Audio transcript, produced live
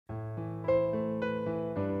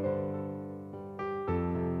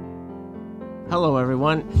Hello,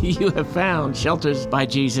 everyone. You have found Shelters by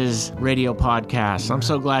Jesus radio podcast. I'm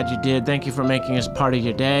so glad you did. Thank you for making us part of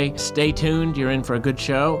your day. Stay tuned. You're in for a good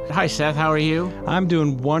show. Hi, Seth. How are you? I'm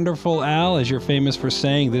doing wonderful, Al, as you're famous for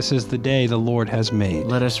saying, this is the day the Lord has made.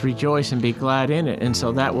 Let us rejoice and be glad in it. And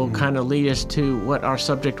so that will kind of lead us to what our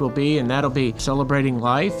subject will be, and that'll be celebrating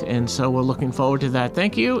life. And so we're looking forward to that.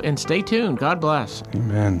 Thank you, and stay tuned. God bless.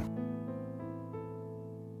 Amen.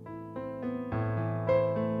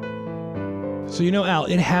 So, Al,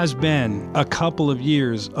 it has been a couple of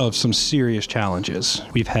years of some serious challenges.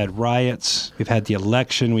 We've had riots, we've had the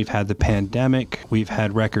election, we've had the pandemic, we've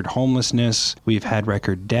had record homelessness, we've had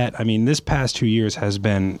record debt. I mean, this past 2 years has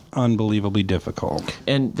been unbelievably difficult.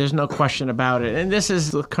 And there's no question about it. And this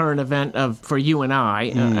is the current event for you and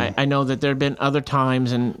I. I know that there have been other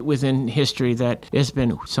times and within history that it's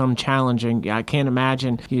been some challenging. I can't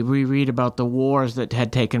imagine. We read about the wars that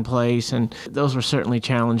had taken place, and those were certainly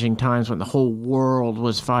challenging times when the whole world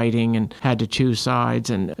was fighting and had to choose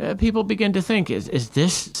sides. And people begin to think, is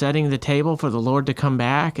this setting the table for the Lord to come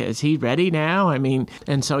back? Is he ready now? I mean,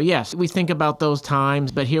 and so yes, we think about those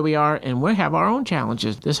times, but here we are, and we have our own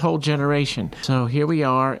challenges, this whole generation. So here we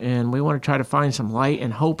are, and we want to try to find some light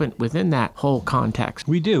and hope within that whole context.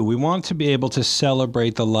 We do. We want to be able to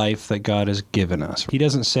celebrate the life that God has given us. He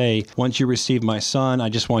doesn't say, once you receive my son, I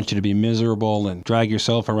just want you to be miserable and drag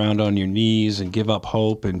yourself around on your knees and give up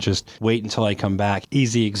hope and just wait until I come back.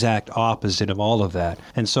 He's the exact opposite of all of that.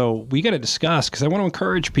 And so we got to discuss, because I want to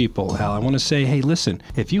encourage people, Al. I want to say, hey, listen,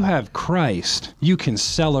 if you have Christ, you can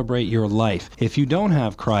celebrate your life. If you don't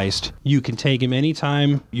have Christ, you can take him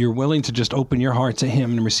anytime you're willing to just open your heart to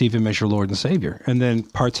him and receive him as your Lord and Savior, and then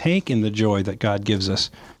partake in the joy that God gives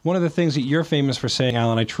us. One of the things that you're famous for saying,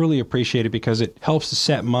 Alan, I truly appreciate it because it helps to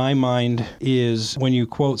set my mind, is when you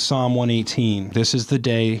quote Psalm 118, this is the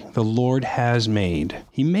day the Lord has made.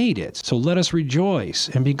 He made it. So let us rejoice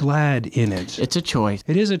and be glad in it. It's a choice.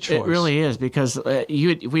 It is a choice. It really is, because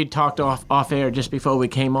we talked off air just before we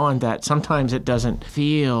came on that sometimes it doesn't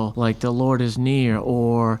feel like the Lord is near,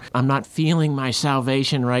 or I'm not feeling my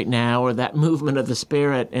salvation right now, or that movement of the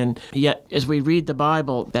Spirit. And yet, as we read the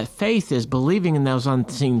Bible, that faith is believing in those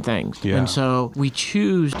unseen things. Yeah. And so we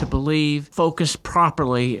choose to believe, focus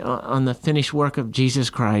properly on the finished work of Jesus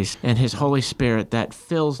Christ and his Holy Spirit that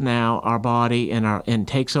fills now our body and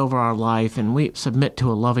takes over our life, and we submit to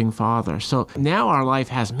a loving Father. So now our life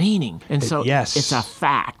has meaning. And so yes. It's a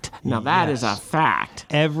fact. Now that is a fact.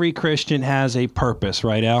 Every Christian has a purpose,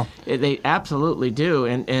 right, Al? They absolutely do.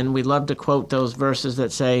 And we love to quote those verses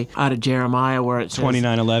that say out of Jeremiah where it says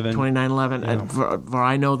 29:11, Yeah. For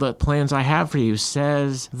I know the plans I have for you,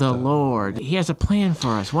 says the Lord. He has a plan for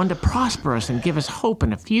us, one to prosper us and give us hope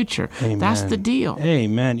in a future. Amen. That's the deal.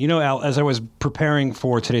 Amen. Al, as I was preparing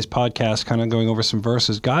for today's podcast, kind of going over some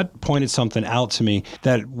verses, God pointed something out to me,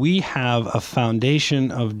 that we have a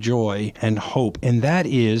foundation of joy and hope, and that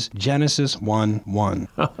is Genesis 1:1.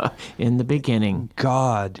 In the beginning,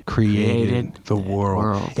 God created the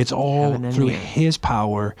world. It's all through his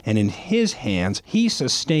power and in his hands. He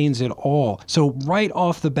sustains it all. So right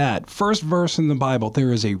off the bat, first verse in the Bible,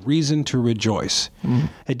 there is a reason to rejoice.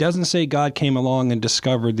 It doesn't say God came along and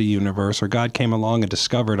discovered the universe, or God came along and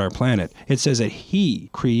discovered our planet. It says that he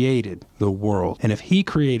created the world. And if he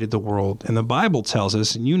created the world, and the Bible tells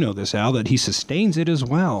us, and you know this, Al, that he sustains it as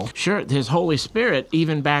well. Sure. His Holy Spirit,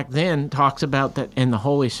 even back then, talks about that, and the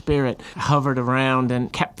Holy Spirit hovered around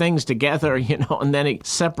and kept things together, and then he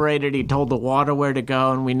separated, he told the water where to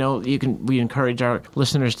go, and we encourage our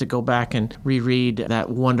listeners to go back and reread that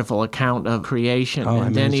wonderful account of creation. And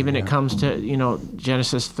amazing, then even it comes to,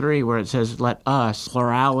 Genesis 3, where it says, let us,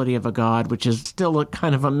 plurality of a God, which is still a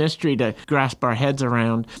kind of a mystery to grasp our heads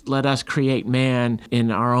around, let us create man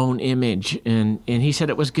in our own image. And he said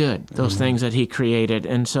it was good, those things that he created.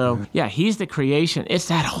 And so, he's the creation. It's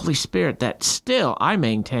that Holy Spirit that still, I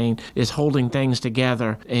maintain, is holding things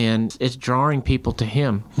together, and it's drawing people to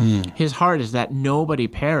him. His heart is that nobody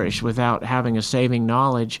perish without having a saving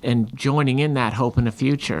knowledge and joining in that hope in the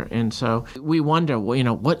future. And so we wonder,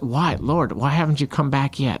 why, Lord, why haven't you come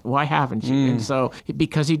back yet? Why haven't you? And so,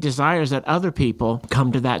 because he desires that other people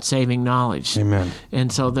come to that saving knowledge. Amen.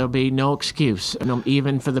 And so there'll be no excuse,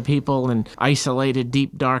 even for the people in isolated,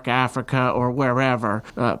 deep, dark Africa or wherever,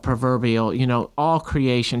 proverbial, all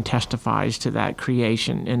creation testifies to that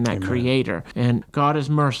creation and that creator. And God is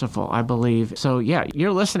merciful, I believe. So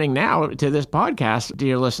you're listening now to this podcast,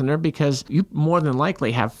 dear listener, because you more than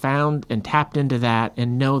likely have found and tapped into that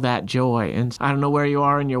and know that joy. And I don't know where you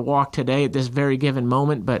are in your walk today at this very given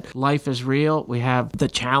moment, but life is real. We have the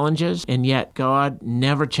challenges, and yet God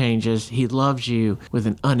never changes. He loves you with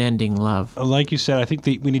an unending unending love. Like you said, I think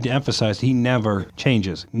we need to emphasize he never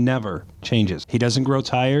changes. Never changes. He doesn't grow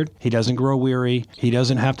tired. He doesn't grow weary. He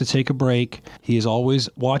doesn't have to take a break. He is always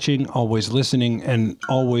watching, always listening, and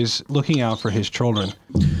always looking out for his children.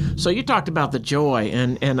 So you talked about the joy,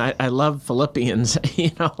 and I love Philippians,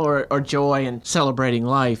 or joy and celebrating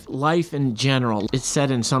life. Life in general, it's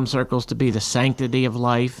said in some circles to be the sanctity of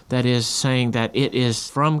life. That is saying that it is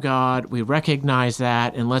from God. We recognize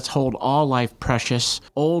that, and let's hold all life precious,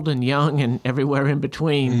 old and young and everywhere in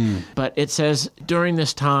between. But it says, during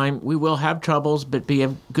this time, we will have troubles, but be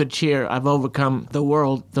of good cheer. I've overcome the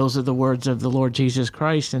world. Those are the words of the Lord Jesus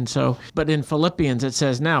Christ. And so, but in Philippians, it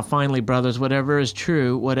says, now, finally, brothers, whatever is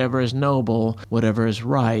true, whatever is noble, whatever is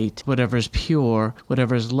right, whatever is pure,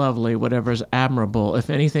 whatever is lovely, whatever is admirable, if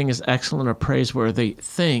anything is excellent or praiseworthy,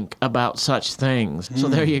 think about such things. So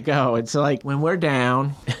there you go. It's like when we're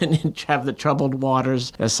down and have the troubled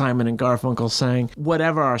waters, as Simon and Garfunkel sang,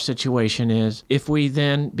 whatever our situation is, if we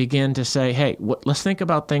then begin to say, hey, let's think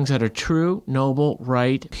about things that are true, noble,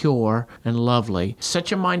 right, pure, and lovely. Set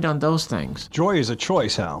your mind on those things. Joy is a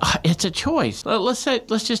choice, Hal. It's a choice. Let's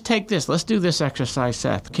just take this. Let's do this exercise,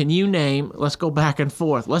 Seth. Can you name, let's go back and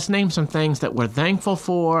forth. Let's name some things that we're thankful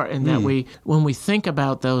for and that when we think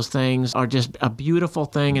about those things, are just a beautiful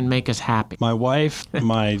thing and make us happy. My wife,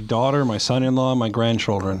 my daughter, my son-in-law, my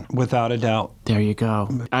grandchildren, without a doubt. There you go.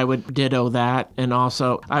 I would ditto that. And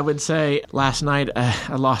also, I would say last night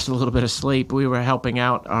I lost a little bit of sleep. We were helping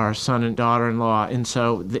out our son and daughter-in-law. And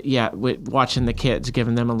so, watching the kids,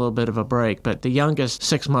 giving them a little bit of a break. But the youngest,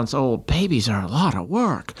 6 months old, babies are a lot of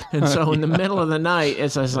work. And so in the middle of the night,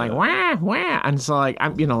 it's just like, wah, wah. And so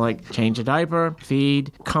I'm change a diaper,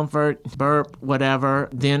 feed, comfort, burp, whatever.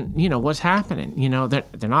 Then, what's happening?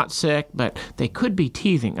 They're not sick, but they could be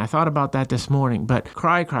teething. I thought about that this morning. But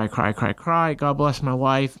cry. God bless my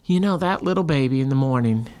wife. That little baby in the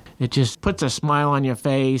morning, it just puts a smile on your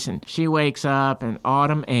face, and she wakes up, and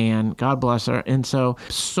Autumn Ann, God bless her, and so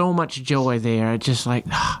much joy there. It's just like,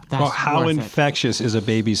 that's well, how worth infectious is a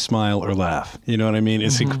baby's smile or laugh? You know what I mean?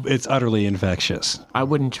 It's utterly infectious. I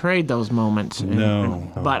wouldn't trade those moments.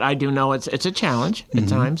 No. But I do know it's a challenge at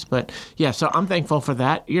times. But yeah, so I'm thankful for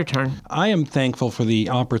that. Your turn. I am thankful for the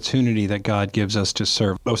opportunity that God gives us to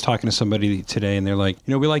serve. I was talking to somebody today, and they're like,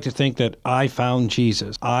 we like to think that I found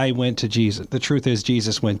Jesus. I went to Jesus. The truth is,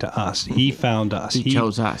 Jesus went to us. He found us. He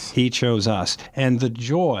chose us. He chose us. And the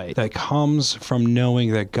joy that comes from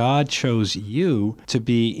knowing that God chose you to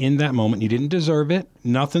be in that moment, you didn't deserve it,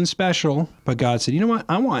 nothing special, but God said, you know what?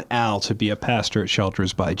 I want Al to be a pastor at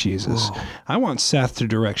Shelters by Jesus. Whoa. I want Seth to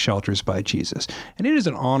direct Shelters by Jesus. And it is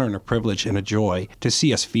an honor and a privilege and a joy to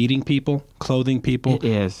see us feeding people, clothing people, it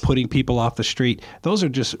is. Putting people off the street. Those are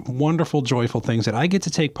just wonderful, joyful things that I get to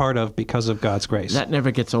take part of because of God's grace. That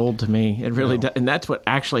never gets old to me. It really does. And that's what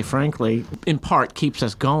actually, frankly, in part keeps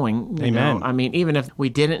us going. Amen. I mean, even if we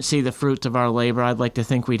didn't see the fruits of our labor, I'd like to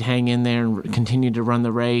think we'd hang in there and continue to run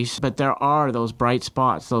the race. But there are those bright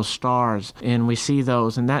spots, those stars, and we see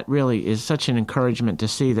those. And that really is such an encouragement to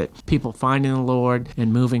see that people finding the Lord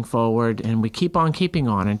and moving forward. And we keep on keeping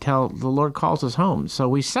on until the Lord calls us home. So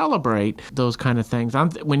we celebrate those kind of things.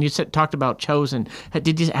 When you talked about Chosen,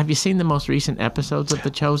 have you seen the most recent episodes of The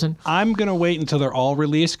Chosen? I'm going to wait until they're all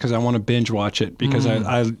released because I want to binge watch it because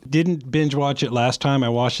I didn't binge watch it last time. I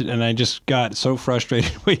watched it and I just got so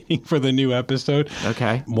frustrated waiting for the new episode.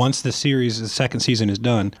 Okay. Once the second season is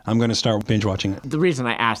done, I'm going to start binge watching it. The reason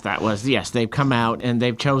I asked that was, yes, they've come out and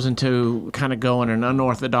they've chosen to kind of go in an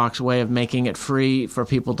unorthodox way of making it free for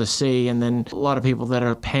people to see. And then a lot of people that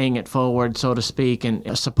are paying it forward, so to speak,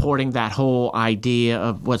 and supporting that whole idea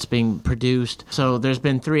of what's being produced. So there's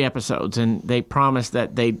been 3 episodes and they promised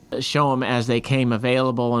that they'd show them as they came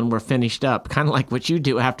available and were finished up, kind of like what you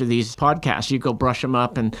do after these podcasts. You go brush them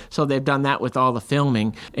up. And so they've done that with all the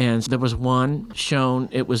filming. And there was one shown,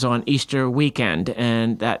 it was on Easter weekend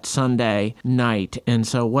and that Sunday night. And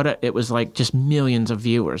so it was like just millions of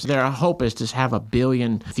viewers. Their hope is to have 1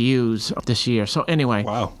 billion views this year. So anyway,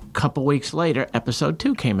 wow. A couple weeks later, episode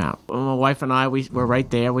 2 came out. My wife and I, we were right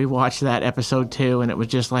there. We watched that episode 2 and it was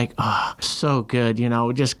just like, so good.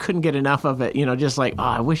 We just couldn't get enough of it. Just like,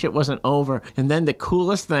 I wish it wasn't over. And then the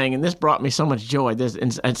coolest thing, and this brought me so much joy,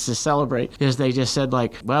 it's to celebrate, is they just said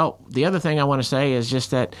like, well, the other thing I want to say is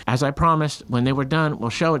just that, as I promised, when they were done, we'll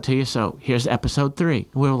show it to you. So here's episode 3.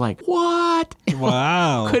 We were like, what?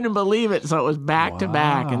 Wow. Couldn't believe it. So it was back to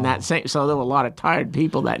back. And that same, so there were a lot of tired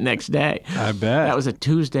people that next day. I bet. That was a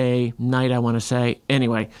Tuesday night, I want to say.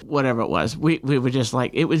 Anyway, whatever it was. We were just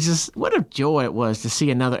like, it was just, what a joy it was to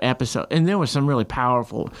see another episode. And there were some really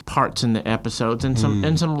powerful parts in the episodes and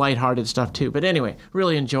some lighthearted stuff too. But anyway,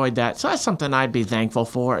 really enjoyed that. So that's something I'd be thankful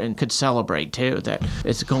for and could celebrate too, that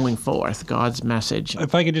it's going forth, God's message.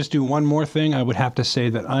 If I could just do one more thing, I would have to say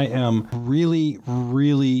that I am really,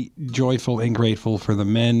 really joyful and grateful for the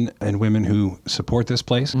men and women who support this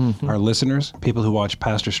place, our listeners, people who watch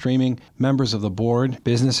Pastor Streaming, members of the board,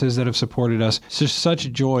 businesses that have supported us. It's just such a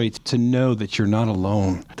joy to know that you're not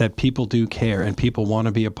alone, that people do care and people want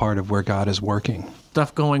to be a part of where God is working.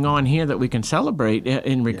 Stuff going on here that we can celebrate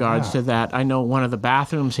in regards to that. I know one of the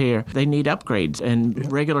bathrooms here, they need upgrades and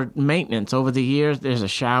regular maintenance. Over the years, there's a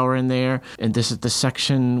shower in there, and this is the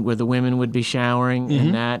section where the women would be showering,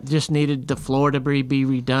 and that just needed the floor to be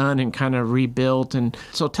redone and kind of rebuilt. And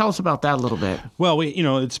so tell us about that a little bit. Well,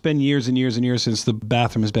 it's been years and years and years since the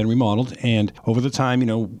bathroom has been remodeled, and over the time,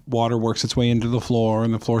 water works its way into the floor,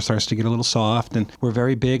 and the floor starts to get a little soft, and we're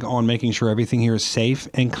very big on making sure everything here is safe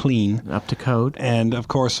and clean. Up to code. And of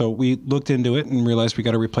course, so we looked into it and realized we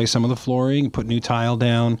got to replace some of the flooring, put new tile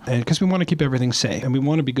down, and because we want to keep everything safe and we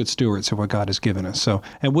want to be good stewards of what God has given us. So,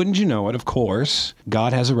 and wouldn't you know it, of course,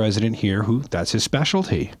 God has a resident here who that's his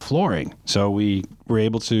specialty, flooring. So we were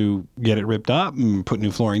able to get it ripped up and put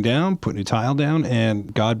new flooring down, put new tile down,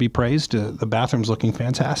 and God be praised, the bathroom's looking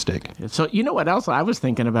fantastic. So you know what else I was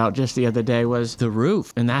thinking about just the other day was the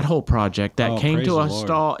roof and that whole project that came to a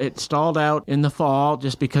stall. It stalled out in the fall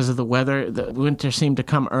just because of the weather. The winter seemed to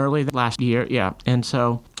come early last year, and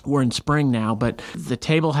so we're in spring now, but the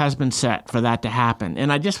table has been set for that to happen.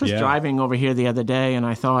 And I just was driving over here the other day, and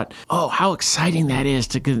I thought, oh, how exciting that is.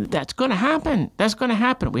 That's going to happen. That's going to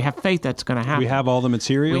happen. We have faith that's going to happen. We have all the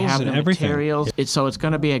materials we have and the everything. Materials. So it's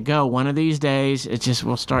going to be a go. One of these days, it's just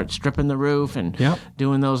we'll start stripping the roof and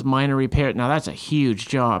doing those minor repairs. Now, that's a huge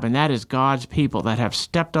job, and that is God's people that have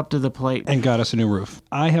stepped up to the plate. And got us a new roof.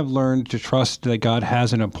 I have learned to trust that God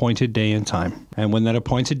has an appointed day and time. And when that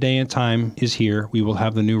appointed day and time is here, we will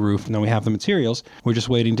have the new roof. Now we have the materials. We're just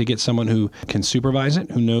waiting to get someone who can supervise it,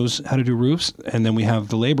 who knows how to do roofs. And then we have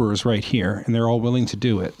the laborers right here, and they're all willing to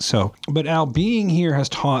do it. So, but Al, being here has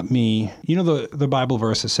taught me, the Bible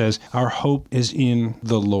verse that says, our hope is in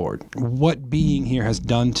the Lord. What being here has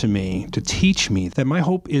done to me to teach me that my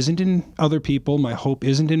hope isn't in other people. My hope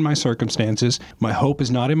isn't in my circumstances. My hope is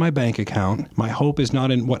not in my bank account. My hope is not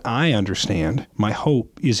in what I understand. My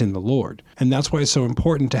hope is in the Lord. And that's why it's so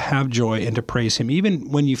important to have joy and to praise him. Even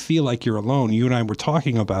when you feel like you're alone, you and I were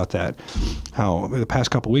talking about that, how the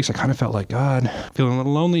past couple of weeks I kind of felt like, God, feeling a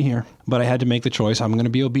little lonely here. But I had to make the choice. I'm going to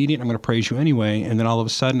be obedient. I'm going to praise you anyway. And then all of a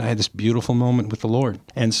sudden I had this beautiful moment with the Lord.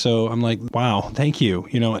 And so I'm like, wow, thank you.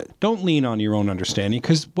 Don't lean on your own understanding,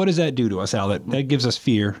 because what does that do to us, Al? That gives us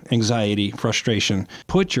fear, anxiety, frustration.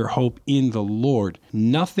 Put your hope in the Lord,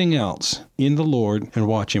 nothing else, in the Lord, and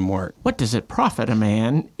watch him work. What does it profit a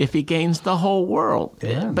man if he gains the whole world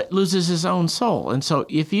but loses his own soul? And so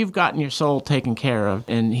if you've gotten your soul taken care of,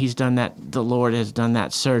 and he's done that, the Lord has done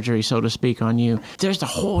that surgery, so to speak, on you, there's a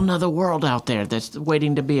whole nother world out there that's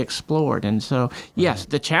waiting to be explored. And so, yes,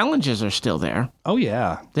 the challenges are still there. Oh,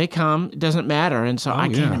 yeah. They come. It doesn't matter. And so I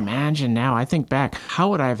can't imagine now. I think back, how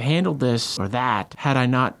would I have handled this or that had I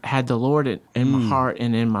not had the Lord in my heart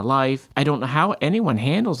and in my life? I don't know how anyone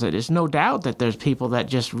handles it. It's no doubt that there's people that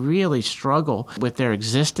just really struggle with their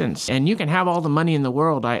existence. And you can have all the money in the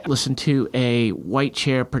world. I listened to a White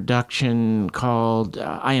Chair production called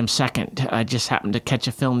I Am Second. I just happened to catch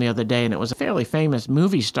a film the other day, and it was a fairly famous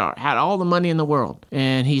movie star, had all the money in the world.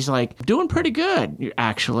 And he's like, doing pretty good,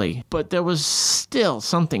 actually. But there was still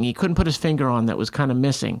something he couldn't put his finger on that was kind of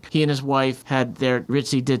missing. He and his wife had their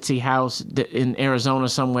ritzy-ditzy house in Arizona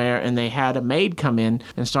somewhere, and they had a maid come in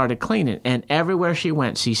and started cleaning. And everywhere she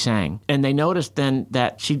went, she sang. And they noticed then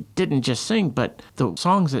that she didn't just sing, but the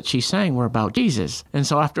songs that she sang were about Jesus. And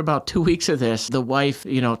so after about 2 weeks of this, the wife,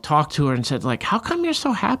 talked to her and said, like, how come you're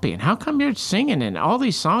so happy? And how come you're singing and all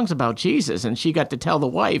these songs about Jesus? And she got to tell the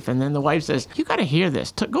wife, and then the wife says, you got to hear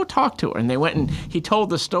this. Go talk to her. And they went, and he told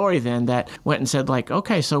the story then that went and said, like,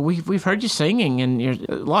 okay, so we've heard you singing, and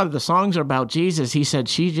a lot of the songs are about Jesus. He said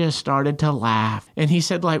she just started to laugh. And he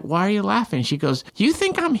said, like, why are you laughing? She goes, you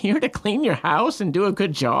think I'm here to clean your house and do a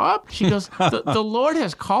good job? She goes, the Lord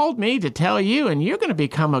has called me to tell you, and you're going to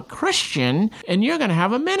become a Christian, and you're going to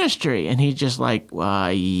have a ministry. And he's just like,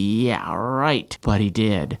 yeah, right. But he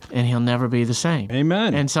did. And he'll never be the same.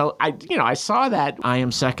 Amen. And so I saw that I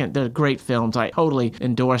Am Second. They're great films. I totally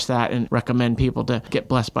endorse that and recommend people to get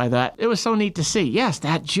blessed by that. It was so neat to see. Yes,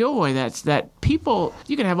 that joy, that people,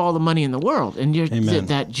 you can have all the money in the world, and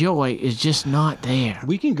that joy is just not there.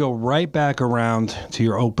 We can go right back around to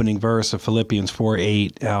your opening verse of Philippians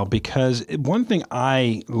 4:8, Al, because one thing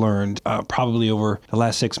I learned probably over the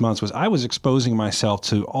last 6 months was I was exposing myself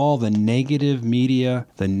to all the negative media,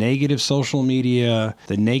 the negative social media,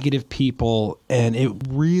 the negative people, and it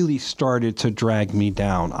really started to drag me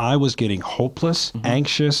down. I was getting hopeless,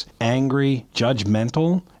 anxious, angry,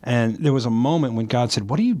 judgmental. And there was a moment when God said,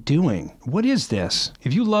 what are you doing? What is this?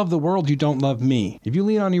 If you love the world, you don't love me. If you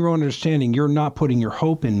lean on your own understanding, you're not putting your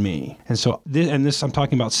hope in me. And so, this I'm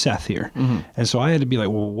talking about Seth here. And so I had to be like,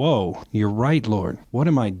 well, whoa, you're right, Lord. What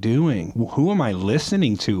am I doing? Who am I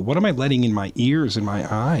listening to? What am I letting in my ears and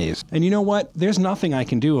my eyes? And you know what? There's nothing I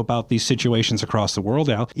can do about these situations across the world,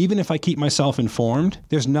 Al. Even if I keep myself informed,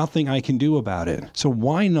 there's nothing I can do about it. So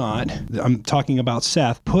why not, I'm talking about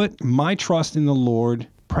Seth, put my trust in the Lord,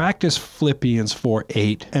 practice Philippians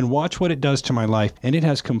 4:8, and watch what it does to my life. And it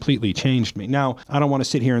has completely changed me. Now, I don't want to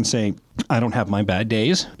sit here and say, I don't have my bad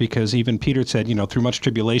days, because even Peter said, through much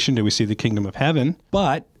tribulation do we see the kingdom of heaven.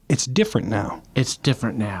 But it's different now. It's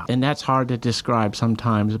different now. And that's hard to describe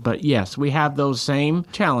sometimes. But yes, we have those same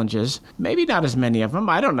challenges. Maybe not as many of them.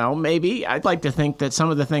 I don't know. Maybe. I'd like to think that some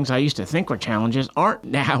of the things I used to think were challenges aren't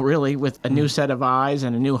now, really, with a new set of eyes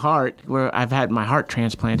and a new heart, where I've had my heart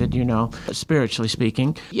transplanted, spiritually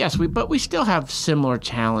speaking. Yes, but we still have similar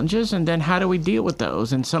challenges. And then how do we deal with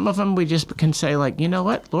those? And some of them we just can say, like, you know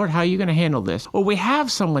what, Lord, how are you going to handle this? Or we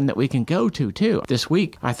have someone that we can go to, too. This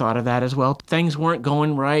week, I thought of that as well. Things weren't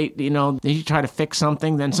going right. You try to fix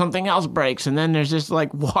something, then something else breaks, and then there's this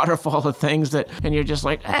like waterfall of things and you're just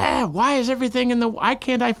like, why is everything why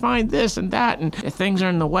can't I find this and that, and things are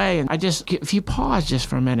in the way. And if you pause just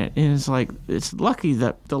for a minute, and it's like, it's lucky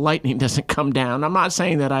that the lightning doesn't come down. I'm not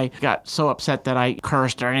saying that I got so upset that I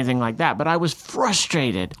cursed or anything like that, but I was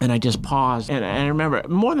frustrated, and I just paused. And I remember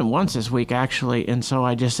more than once this week, actually, and so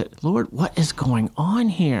I just said, Lord, what is going on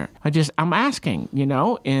here? I'm asking,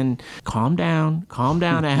 and calm down,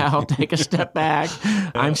 Al, take a step back.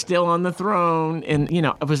 I'm still on the throne. And,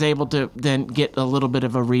 I was able to then get a little bit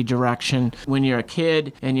of a redirection. When you're a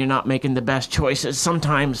kid and you're not making the best choices,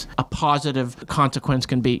 sometimes a positive consequence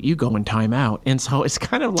can be you go in timeout. And so it's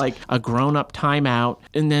kind of like a grown-up timeout.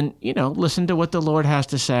 And then, listen to what the Lord has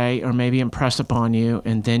to say, or maybe impress upon you.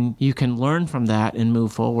 And then you can learn from that and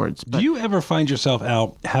move forwards. Do you ever find yourself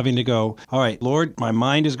out having to go, all right, Lord, my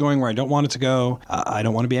mind is going where I don't want it to go. I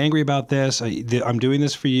don't want to be angry about this. I'm doing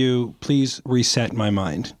this for you. Please reset my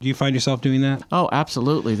mind. Do you find yourself doing that? Oh,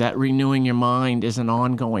 absolutely. That renewing your mind is an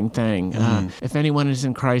ongoing thing. If anyone is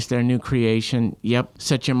in Christ, they're a new creation. Yep.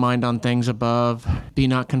 Set your mind on things above. Be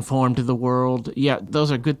not conformed to the world. Yeah,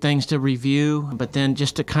 those are good things to review, but then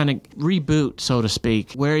just to kind of reboot, so to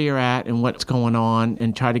speak, where you're at and what's going on,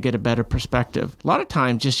 and try to get a better perspective. A lot of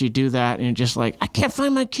times just you do that and you're just like, I can't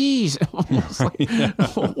find my keys.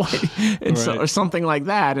 Or something like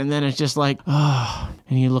that. And then it's just like,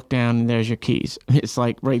 and you look down and there's your keys. It's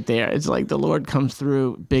like right there. It's like the Lord comes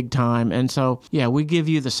through big time. And so, yeah, we give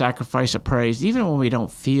you the sacrifice of praise. Even when we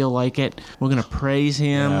don't feel like it, we're going to praise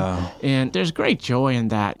Him. Yeah. And there's great joy in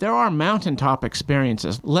that. There are mountaintop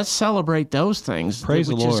experiences. Let's celebrate those things. Praise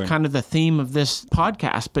the Lord. Which is kind of the theme of this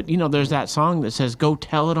podcast. But, there's that song that says, go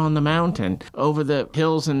tell it on the mountain, over the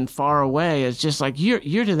hills and far away. It's just like you're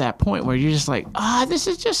to that point where you're just like, this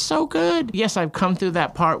is just so good. Yes, I've come through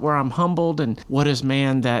that part where I'm humbled and what is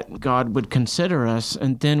man that God would consider us,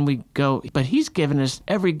 and then we go, but He's given us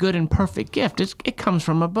every good and perfect gift. It comes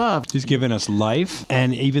from above. He's given us life,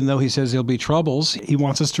 and even though He says there'll be troubles, He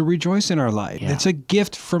wants us to rejoice in our life. Yeah. It's a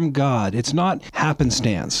gift from God. It's not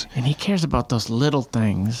happenstance. And He cares about those little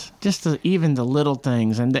things, even the little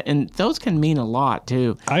things, and those can mean a lot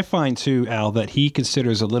too. I find too, Al, that He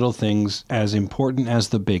considers the little things as important as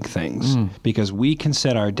the big things, because we can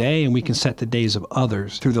set our day and we can set the days of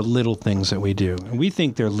others through the little things that we do. And we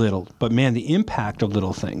think they're little, but man, the impact of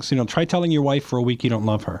little things. Try telling your wife for a week you don't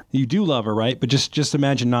love her. You do love her, right? But just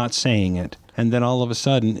imagine not saying it. And then all of a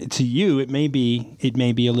sudden, to you, it may be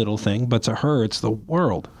a little thing, but to her, it's the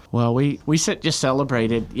world. Well, we just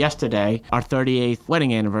celebrated yesterday our 38th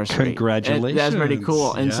wedding anniversary. Congratulations. That's pretty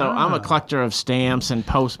cool. And so I'm a collector of stamps and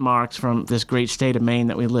postmarks from this great state of Maine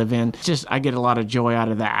that we live in. I get a lot of joy out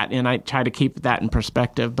of that, and I try to keep that in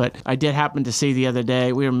perspective. But I did happen to see the other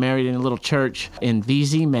day, we were married in a little church in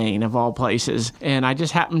VZ, Maine, of all places. And I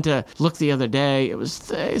just happened to look the other day. It was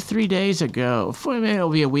 3 days ago. It'll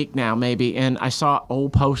be a week now, maybe. and I saw an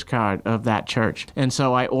old postcard of that church. And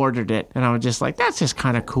so I ordered it, and I was just like, that's just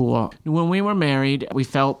kind of cool. When we were married, we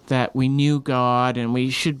felt that we knew God and we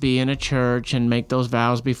should be in a church and make those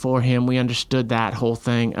vows before Him. We understood that whole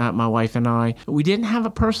thing, my wife and I. We didn't have a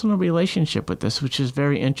personal relationship with this, which is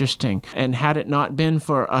very interesting. And had it not been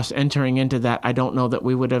for us entering into that, I don't know that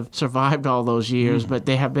we would have survived all those years, but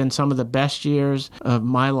they have been some of the best years of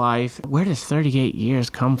my life. Where does 38 years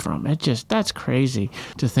come from? That's crazy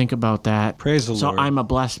to think about that. Praise the Lord. So I'm a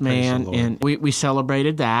blessed man, and we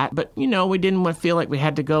celebrated that. But, we didn't feel like we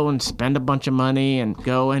had to go and spend a bunch of money and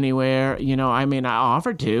go anywhere. I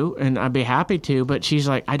offered to, and I'd be happy to, but she's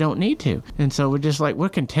like, I don't need to. And so we're just like, we're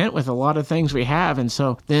content with a lot of things we have. And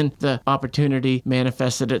so then the opportunity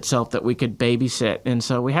manifested itself that we could babysit. And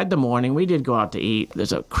so we had the morning. We did go out to eat.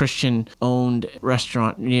 There's a Christian-owned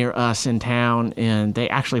restaurant near us in town, and they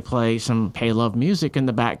actually play some K-Love music in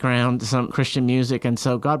the background, some Christian music. And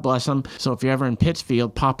so God bless them. So if you're ever in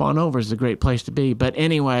Pittsfield, pop on over. It's a great place to be. But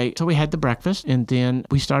anyway, so we had the breakfast, and then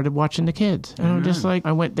we started watching the kids. And I'm just like,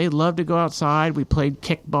 they love to go outside. We played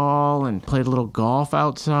kickball and played a little golf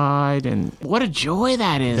outside. And what a joy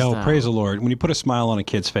that is. No, praise the Lord. When you put a smile on a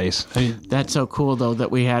kid's face. That's so cool, though,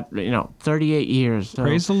 that we had, 38 years. So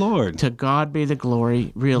praise the Lord. To God be the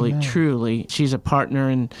glory, really, truly. She's a partner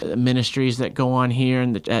in ministries that go on here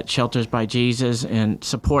and at Shelters by Jesus and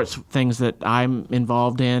supports things that I'm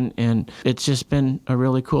involved in. And it's just been a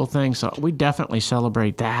really cool thing. So we definitely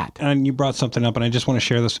celebrate that. And you brought something up, and I just want to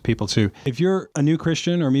share this with people, too. If you're a new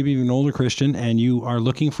Christian or maybe even an older Christian and you are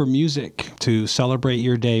looking for music to celebrate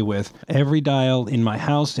your day with, every dial in my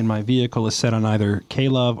house, in my vehicle, is set on either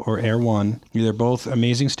K-Love or Air One. They're both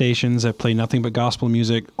amazing stations that play nothing but gospel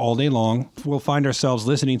music all day long. We'll find ourselves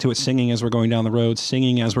listening to it, singing as we're going down the road,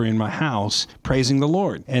 singing as we're in my house, praising the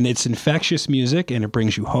Lord. And it's infectious music, and it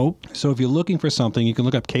brings you hope. So if you're looking for something, you can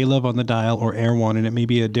look up K-Love on the dial or Air One, and it may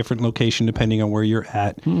be a different location depending on where you're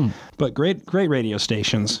at. But great radio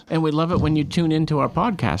stations. And we love it when you tune into our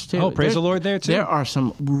podcast, too. Oh, praise the Lord there, too. There are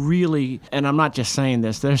some really, and I'm not just saying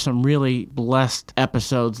this, there's some really blessed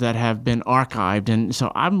episodes that have been archived. And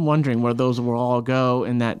so I'm wondering where those will all go,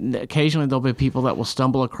 and that occasionally there'll be people that will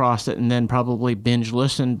stumble across it and then probably binge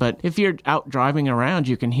listen. But if you're out driving around,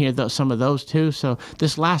 you can hear some of those, too. So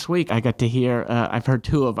this last week, I got to hear, I've heard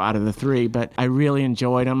 2 out of the 3, but I really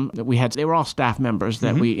enjoyed them. They were all staff members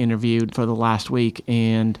that we interviewed for the last week,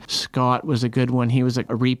 and Scott was a good one. He was a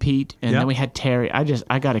repeat. And then we had Terry. I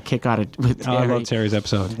got a kick out of with Terry. I love Terry's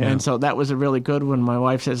episode. Yeah. And so that was a really good one. My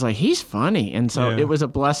wife says, he's funny. And so it was a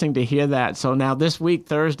blessing to hear that. So now this week,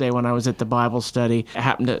 Thursday, when I was at the Bible study, I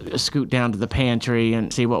happened to scoot down to the pantry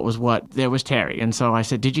and see what was what. There was Terry. And so I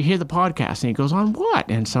said, did you hear the podcast? And he goes, on what?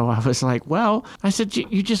 And so I was like, well, I said,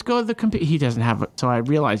 you just go to the computer. He doesn't have it. So I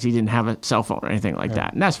realized he didn't have a cell phone or anything like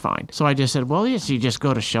that. And that's fine. So I just said, well, yes, you just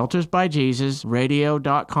go to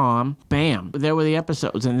sheltersbyjesusradio.com. Bam. There were the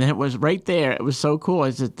episodes. And then it was right there. It was so cool. I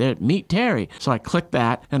said, meet Terry. So I clicked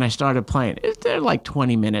that and I started playing. They're like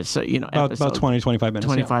 20 minutes, about 20, 25 minutes.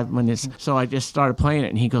 25 minutes. So I just started playing it,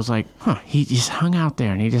 and he goes like, he just hung out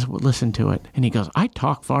there and he just listened to it. And he goes, I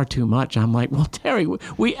talk far too much. I'm like, well, Terry,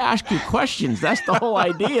 we ask you questions. That's the whole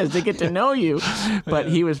idea, is to get to know you. But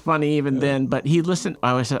he was funny even then. But he listened.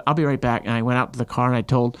 I said, I'll be right back. And I went out to the car and I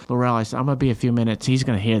told Laurel, I said, I'm going to be a few minutes. He's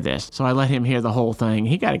going to hear this. So I let him hear the whole thing.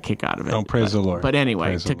 He got a kick out of it. Oh, praise the Lord. But anyway,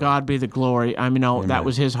 praise to God be the glory. I mean, that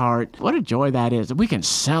was his heart. What a joy that is. We can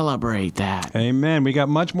celebrate that. Amen. We got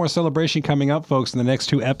much more celebration coming up, folks, in the next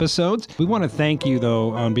 2 episodes. We want to thank you,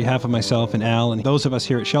 though, on behalf of myself and Al and those of us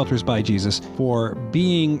here at Shelters by Jesus, for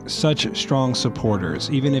being such strong supporters.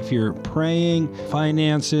 Even if you're praying,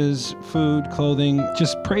 finances, food, clothing,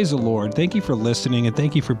 just praise the Lord. Thank you for listening, and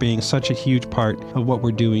thank you for being such a huge part of what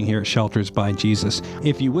we're doing here at Shelters by Jesus.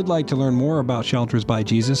 If you would like to learn more about Shelters by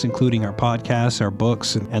Jesus, including our podcasts, our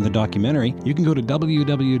books, and the documentary, you can go to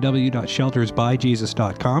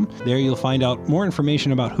www.sheltersbyjesus.com. There you'll find out more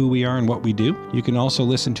information about who we are and what we do. You can also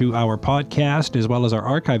listen to our podcast as well as our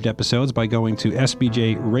archived episodes by going to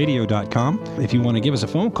sbjradio.com. If you want to give us a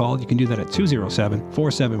phone call, you can do that at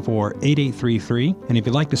 207-474-8833. And if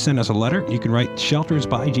you'd like to send us a letter, you can write Shelters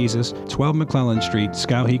by Jesus, 12 McClellan Street,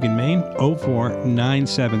 Skowhegan, Maine,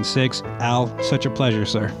 04976. Al, such a pleasure,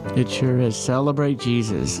 sir. It sure is. Celebrate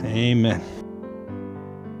Jesus. Amen.